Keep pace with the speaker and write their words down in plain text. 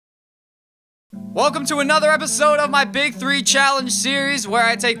Welcome to another episode of my Big 3 Challenge series where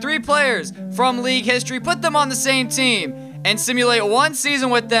I take 3 players from league history, put them on the same team, and simulate one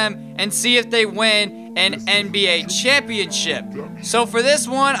season with them and see if they win an NBA championship. So for this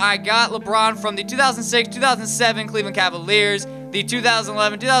one, I got LeBron from the 2006-2007 Cleveland Cavaliers, the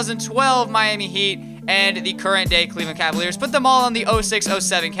 2011-2012 Miami Heat, and the current day Cleveland Cavaliers. Put them all on the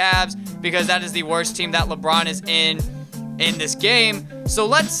 06-07 Cavs because that is the worst team that LeBron is in this game. So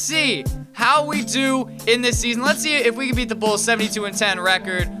let's see how we do in this season. Let's see if we can beat the Bulls' 72-10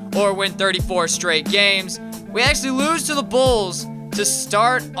 record or win 34 straight games. We actually lose to the Bulls to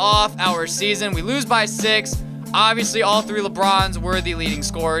start off our season. We lose by 6. Obviously, all 3 LeBrons were the leading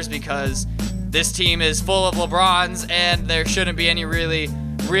scorers because this team is full of LeBrons and there shouldn't be any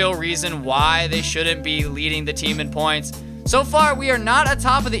real reason why they shouldn't be leading the team in points. So far, we are not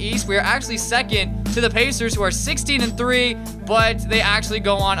atop of the East. We are actually second to the Pacers, who are 16-3, but they actually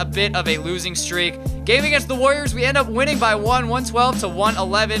go on a bit of a losing streak. Game against the Warriors, we end up winning by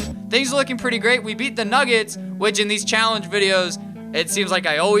 112-111. Things are looking pretty great. We beat the Nuggets, which in these challenge videos, it seems like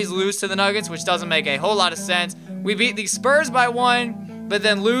I always lose to the Nuggets, which doesn't make a whole lot of sense. We beat the Spurs by 1, but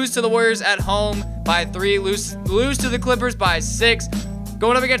then lose to the Warriors at home by 3, lose to the Clippers by 6.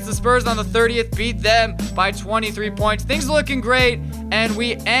 Going up against the Spurs on the 30th, beat them by 23 points. Things are looking great, and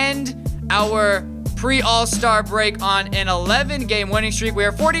we end our pre-All-Star break on an 11-game winning streak. We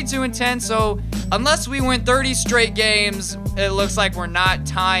are 42-10, so unless we win 30 straight games, it looks like we're not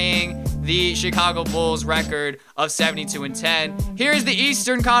tying the Chicago Bulls record of 72-10. Here's the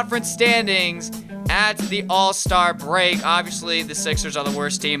Eastern Conference standings at the All-Star break. Obviously, the Sixers are the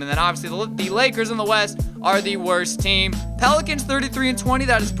worst team, and then obviously the Lakers in the West are the worst team. Pelicans 33-20,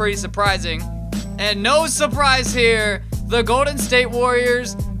 that is pretty surprising. And no surprise here, the Golden State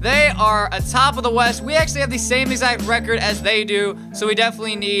Warriors, they are atop of the West. We actually have the same exact record as they do, so we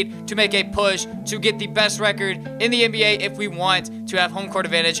definitely need to make a push to get the best record in the NBA if we want to have home court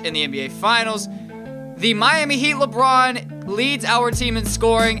advantage in the NBA Finals. The Miami Heat LeBron leads our team in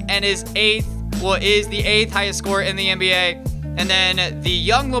scoring and is the 8th highest scorer in the NBA. And then the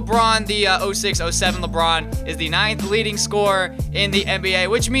young LeBron, the 06-07 LeBron, is the 9th leading scorer in the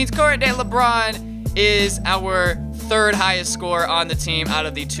NBA, which means current day LeBron is our 3rd highest scorer on the team out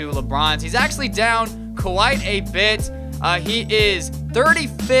of the 2 LeBrons. He's actually down quite a bit. He is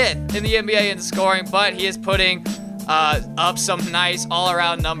 35th in the NBA in scoring, but he is putting up some nice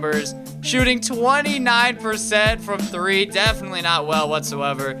all-around numbers. Shooting 29% from 3, definitely not well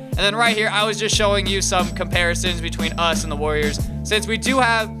whatsoever. And then right here, I was just showing you some comparisons between us and the Warriors, since we do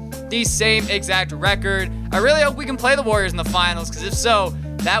have the same exact record. I really hope we can play the Warriors in the finals, because if so,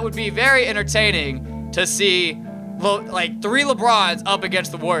 that would be very entertaining to see like 3 LeBrons up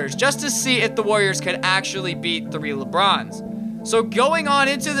against the Warriors, just to see if the Warriors could actually beat 3 LeBrons. So going on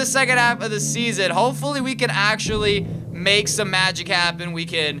into the second half of the season, hopefully we can actually make some magic happen. We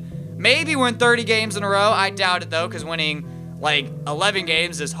can maybe win 30 games in a row. I doubt it, though, because winning, like, 11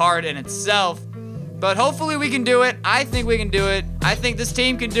 games is hard in itself. But hopefully we can do it. I think we can do it. I think this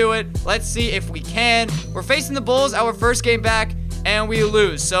team can do it. Let's see if we can. We're facing the Bulls our first game back, and we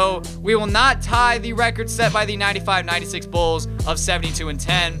lose. So we will not tie the record set by the 95-96 Bulls of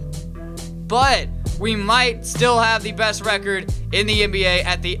 72-10. But we might still have the best record in the NBA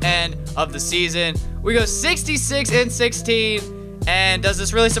at the end of the season. We go 66-16. And does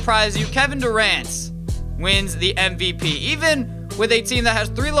this really surprise you? Kevin Durant wins the MVP. Even with a team that has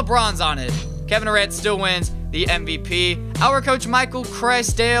 3 LeBrons on it, Kevin Durant still wins the MVP. Our coach, Michael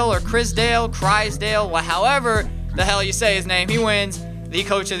Crysdale, however the hell you say his name, he wins the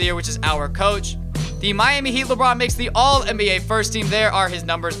Coach of the Year, which is our coach. The Miami Heat LeBron makes the All-NBA first team. There are his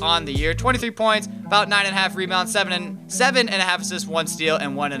numbers on the year. 23 points, about 9.5 rebounds, 7.5 assists, 1 steal,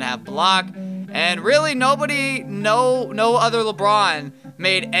 and 1.5 block. And really, no other LeBron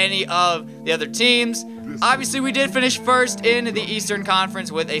made any of the other teams. Obviously, we did finish first in the Eastern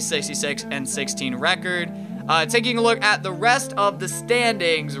Conference with a 66-16 record. Taking a look at the rest of the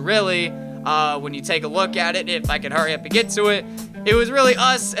standings, really, when you take a look at it, if I can hurry up and get to it, it was really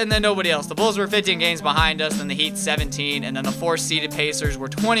us and then nobody else. The Bulls were 15 games behind us, then the Heat 17, and then the 4-seeded Pacers were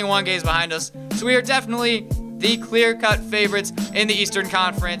 21 games behind us. So we are definitely the clear-cut favorites in the Eastern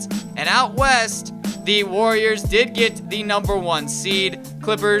Conference. And out west, the Warriors did get the #1 seed.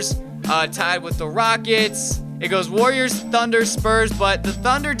 Clippers tied with the Rockets. It goes Warriors, Thunder, Spurs, but the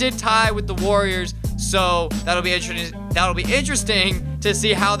Thunder did tie with the Warriors, so that'll be interesting to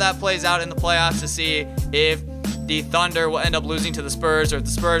see how that plays out in the playoffs, to see if the Thunder will end up losing to the Spurs, or if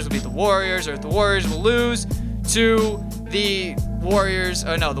the Spurs will beat the Warriors, or if the Warriors will lose to the Warriors.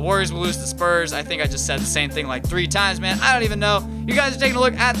 Oh no, the Warriors will lose to the Spurs. I think I just said the same thing like 3 times, man. I don't even know. you guys are taking a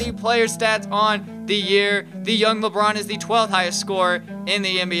look at the player stats on the year. The young LeBron is the 12th highest scorer in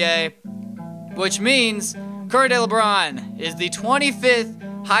the NBA, which means current day LeBron is the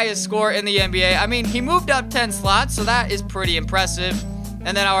 25th highest scorer in the NBA. I mean, he moved up 10 slots, so that is pretty impressive.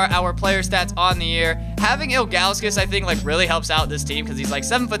 And then our player stats on the year. Having Ilgauskas, I think, like, really helps out this team because he's like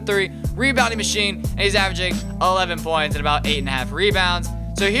 7'3", rebounding machine, and he's averaging 11 points and about 8.5 rebounds.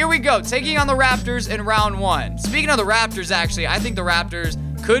 So here we go, taking on the Raptors in round 1. Speaking of the Raptors, actually, I think the Raptors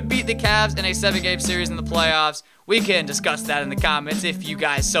could beat the Cavs in a 7-game series in the playoffs. We can discuss that in the comments if you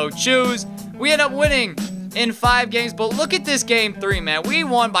guys so choose. We end up winning in 5 games, but look at this game 3, man. We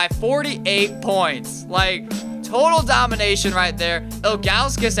won by 48 points. Like, total domination right there.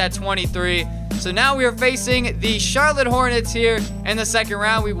 Ilgauskas at 23. So now we are facing the Charlotte Hornets here in the second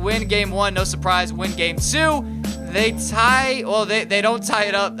round. We win game 1, no surprise. Win game 2. They tie, well, they don't tie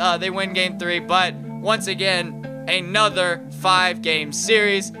it up. They win game 3, but once again, another 5-game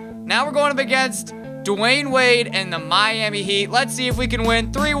series. Now we're going up against Dwayne Wade and the Miami Heat. Let's see if we can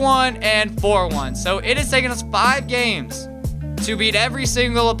win 3-1 and 4-1. So it has taken us 5 games to beat every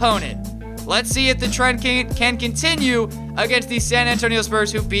single opponent. Let's see if the trend can continue against the San Antonio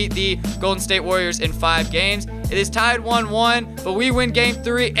Spurs, who beat the Golden State Warriors in 5 games. It is tied 1-1, but we win game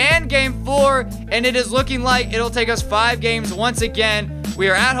 3 and game 4, and it is looking like it'll take us 5 games once again. We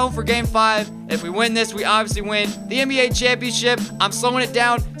are at home for game 5. If we win this, we obviously win the NBA championship. I'm slowing it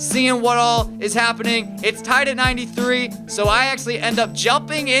down, seeing what all is happening. It's tied at 93, so I actually end up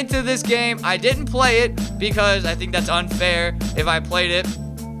jumping into this game. I didn't play it because I think that's unfair if I played it.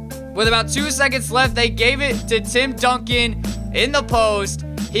 With about 2 seconds left, they gave it to Tim Duncan in the post.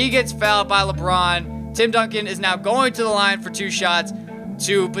 He gets fouled by LeBron. Tim Duncan is now going to the line for 2 shots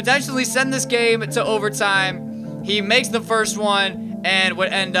to potentially send this game to overtime. He makes the first one and would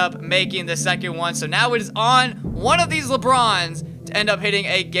end up making the second one. So now it is on one of these LeBrons to end up hitting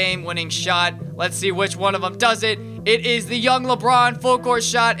a game-winning shot. Let's see which one of them does it. It is the young LeBron full-court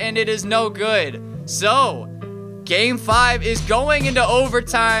shot, and it is no good. So game 5 is going into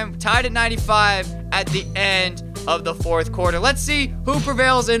overtime, tied at 95 at the end of the 4th quarter. Let's see who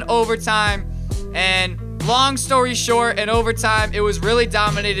prevails in overtime. And long story short, in overtime, it was really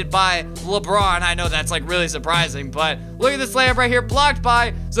dominated by LeBron. I know that's like really surprising, but look at this layup right here, blocked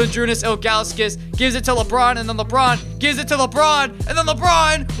by Zydrunas Ilgauskas. Gives it to LeBron, and then LeBron gives it to LeBron, and then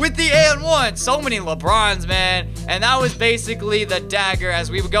LeBron with the and 1. So many LeBrons, man. And that was basically the dagger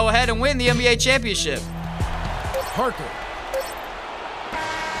as we would go ahead and win the NBA championship. Parker.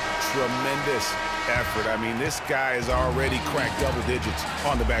 Tremendous effort. I mean, this guy has already cracked double digits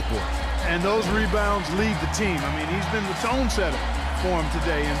on the backboard. And those rebounds lead the team. I mean, he's been the tone setter for him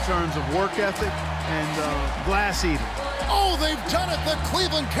today in terms of work ethic and glass eating. Oh, they've done it. The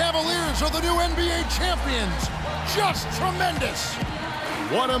Cleveland Cavaliers are the new NBA champions. Just tremendous.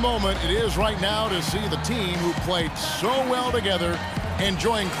 What a moment it is right now to see the team who played so well together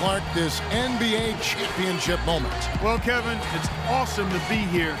enjoying, Clark, this NBA championship moment. Well, Kevin, it's awesome to be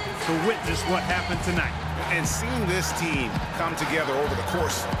here to witness what happened tonight. And seeing this team come together over the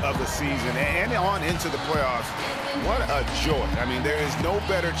course of the season and on into the playoffs, what a joy. I mean, there is no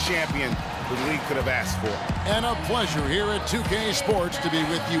better champion the league could have asked for. And a pleasure here at 2K Sports to be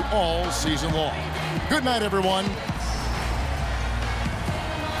with you all season long. Good night, everyone.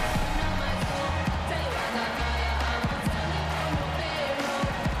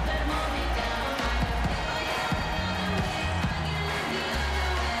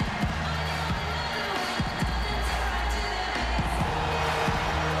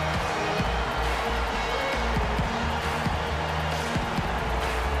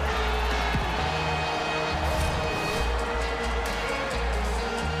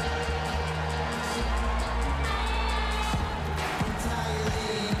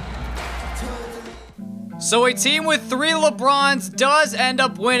 So a team with 3 LeBrons does end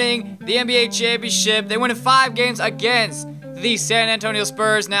up winning the NBA championship. They win in 5 games against the San Antonio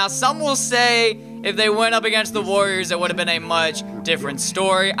Spurs. Now, some will say if they went up against the Warriors, it would have been a much different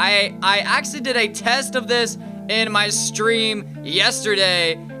story. I actually did a test of this in my stream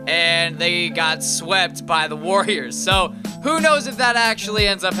yesterday, and they got swept by the Warriors. So who knows if that actually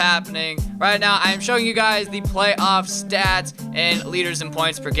ends up happening. Right now, I am showing you guys the playoff stats and leaders in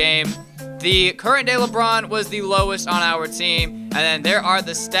points per game. The current day LeBron was the lowest on our team. And then there are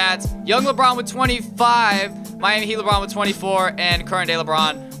the stats. Young LeBron with 25, Miami Heat LeBron with 24, and current day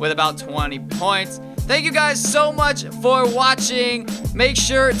LeBron with about 20 points. Thank you guys so much for watching. Make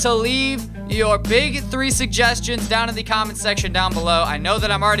sure to leave your big 3 suggestions down in the comment section down below. I know that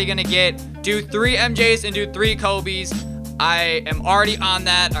I'm already going to do 3 MJs and do 3 Kobes. I am already on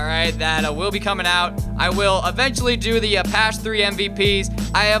that, all right? That will be coming out. I will eventually do the past 3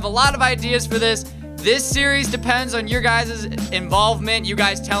 MVPs. I have a lot of ideas for this. This series depends on your guys' involvement, you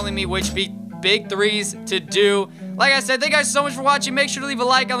guys telling me which big threes to do. Like I said, thank you guys so much for watching. Make sure to leave a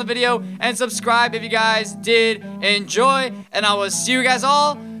like on the video and subscribe if you guys did enjoy. And I will see you guys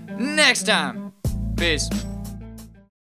all next time. Peace.